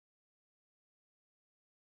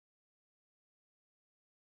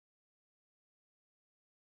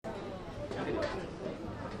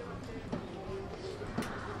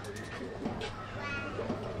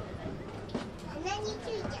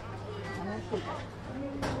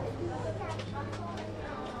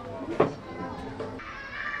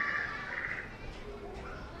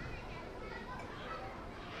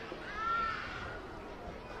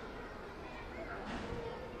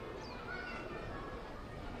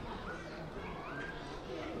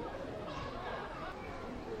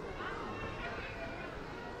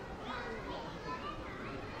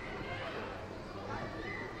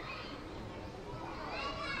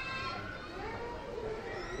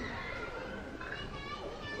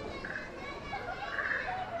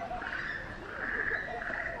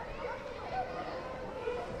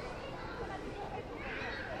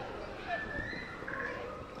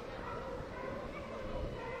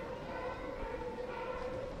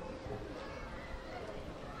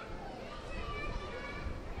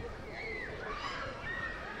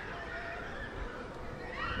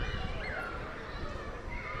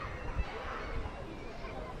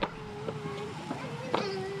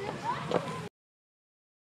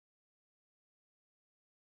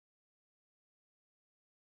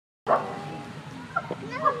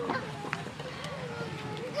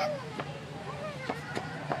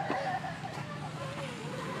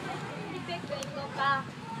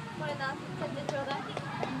これな、させてちょうだい。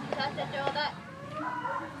させてちょうだい。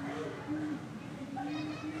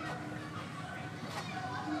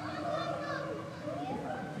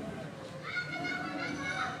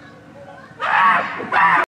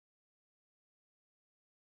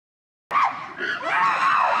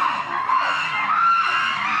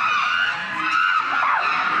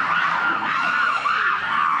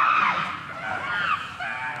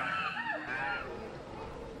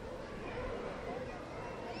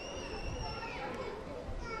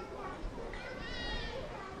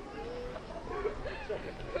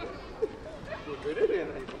出れるや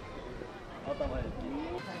ないか。頭に。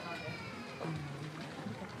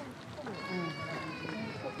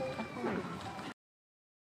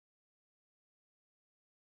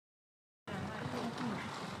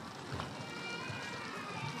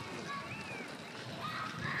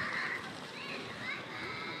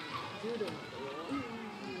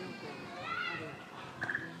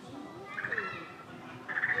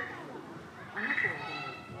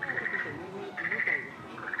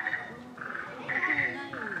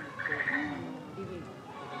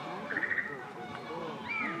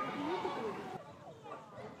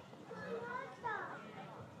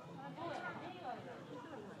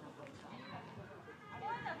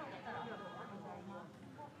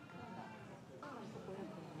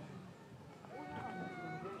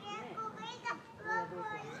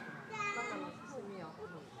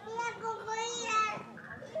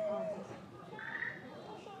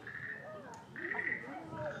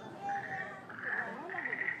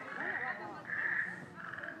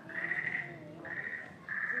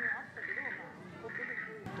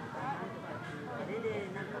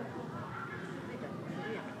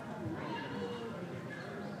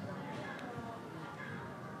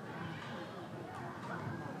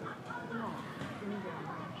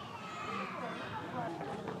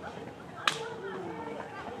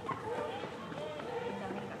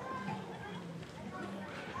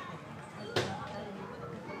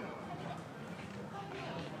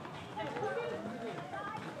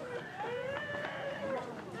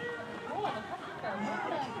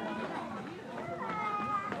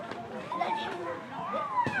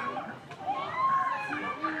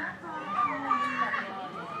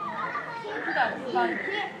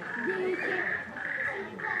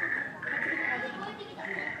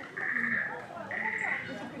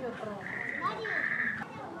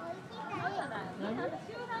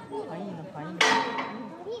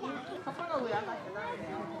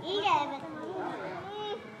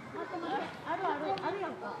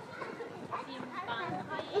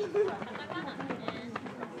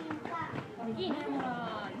いいね、ほ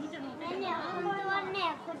ら、兄ちゃんのお手本はね、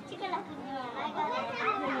こっちから来るんじゃないかな。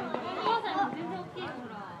お母さんも全然大きいよ、ほ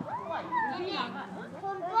ら。ね、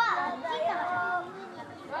本当は大きいから。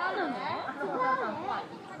あるの？お母さん怖い。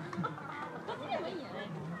こっちでもいいんじゃな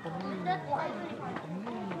い？だって。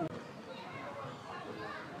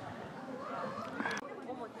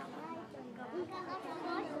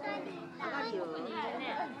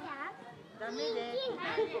ダメです。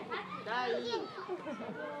大。や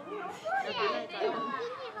めて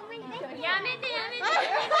やめてやめて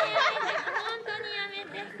本当にやめ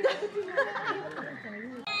て。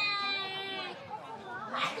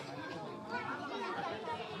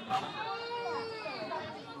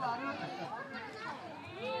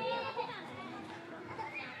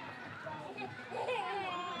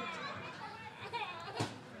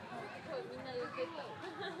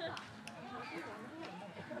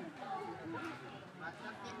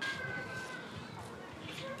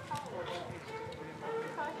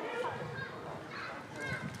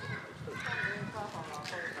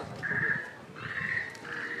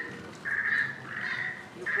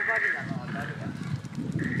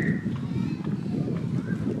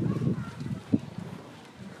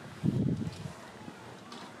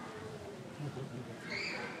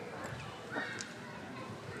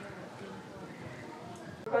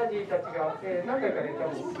たちが、何回かね、多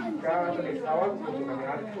分ガーッとね、騒ぐことがね、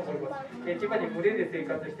あると思います。千葉に群れで生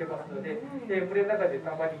活してますので、群れの中で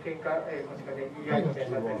たまに喧嘩、もしくはね、言い合いみたい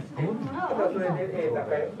になったりして、ただそれで、仲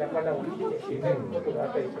直りしてね、ことが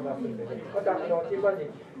あったりしますのでね、また、チンパンジ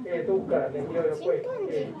ー、遠くからね、いろいろ声、聞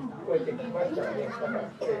こえてきましたらね、また、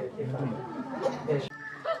チンパンジー。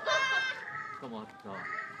捕まった。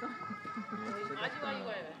味わい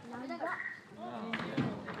がやね。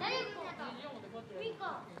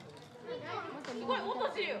すごい音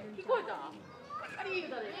しよ。聞こえた？ガリガリ言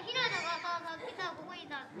うたで。ひなたがさ、さっきさ、ここにい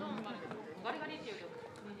た。ガリガリって言うと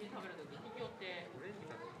人参食べるとき引き寄って。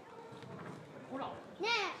ほら。ね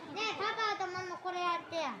え、パパとママこれやっ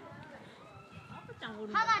てや。歯が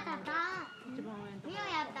立たん。一番上。ミオ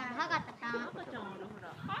やったら歯が立たん。赤ちゃんおるほ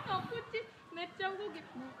ら。歯の口めっちゃ動き。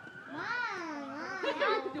ママや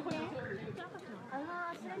って。ね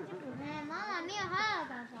え、ママミオ歯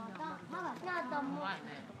が立たん。歯が立たん。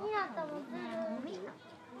ひなたもする。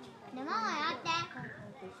で、ママやって。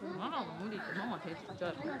ママも無理ってママ手つっちゃ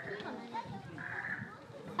う。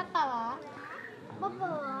パパは？パパ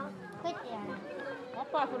は？こうやってやる。パ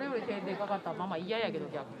パはそれより手でかかったらママ嫌やけど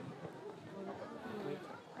逆に。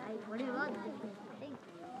これは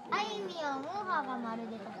あいみょんも歯がまる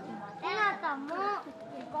で立ちます。ひなたも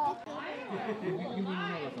指の長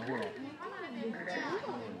さほら。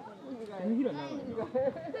手のひら長い。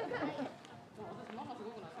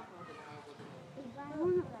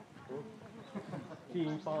チ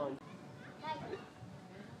ンパン。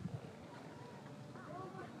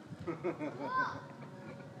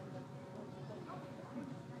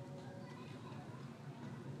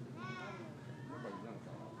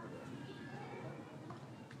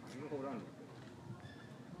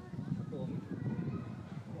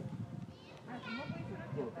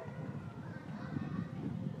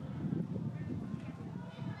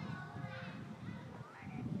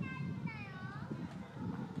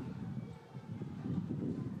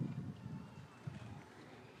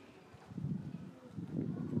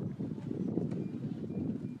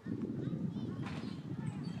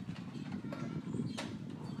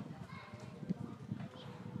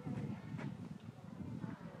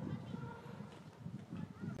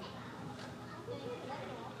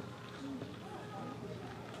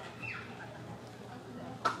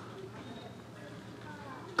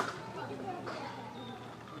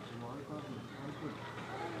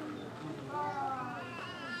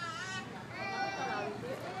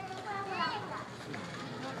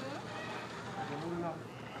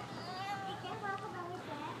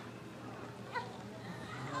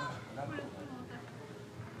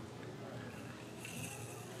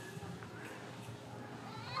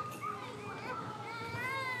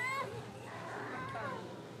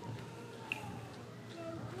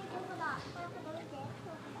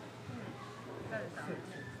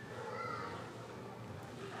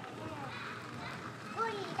ゴ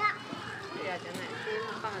リラ。いやじゃない、チン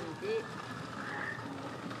パンジー。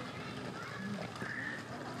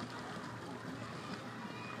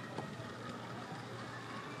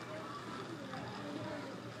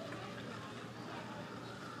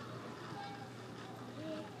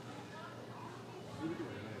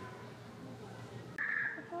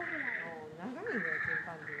長いんだよ、チン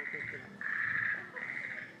パンジーの手って。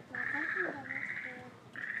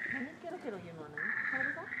何ケロケロ言うのは何？カエ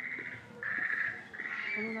ルが？こ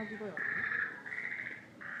の鳴き声は何？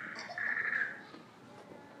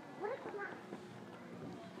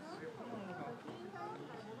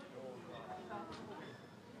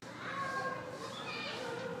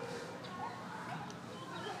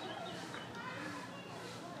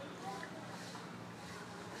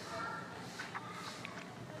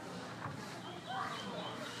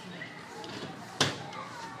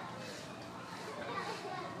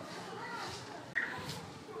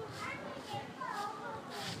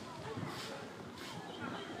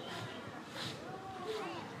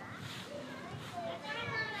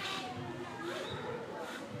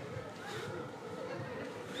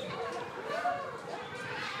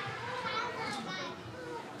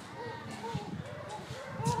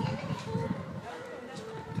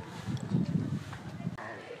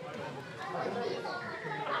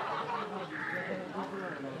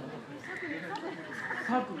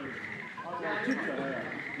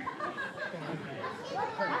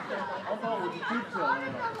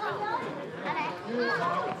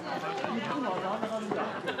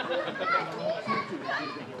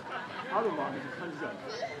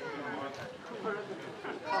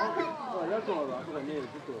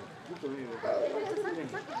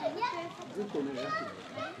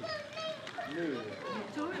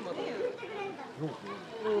ちゃ上まで。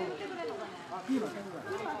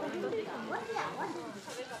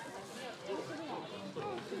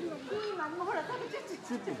ほら、食べちゃっ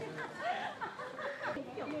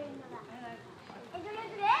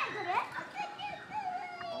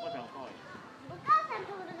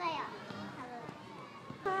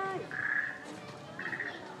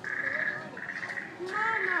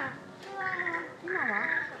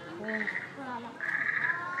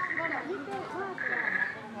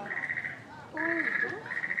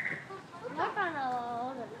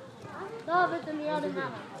動物によるな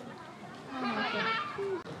ら。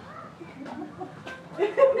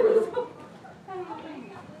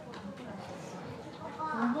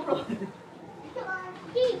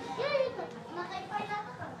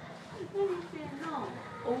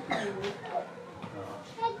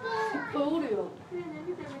おるよ。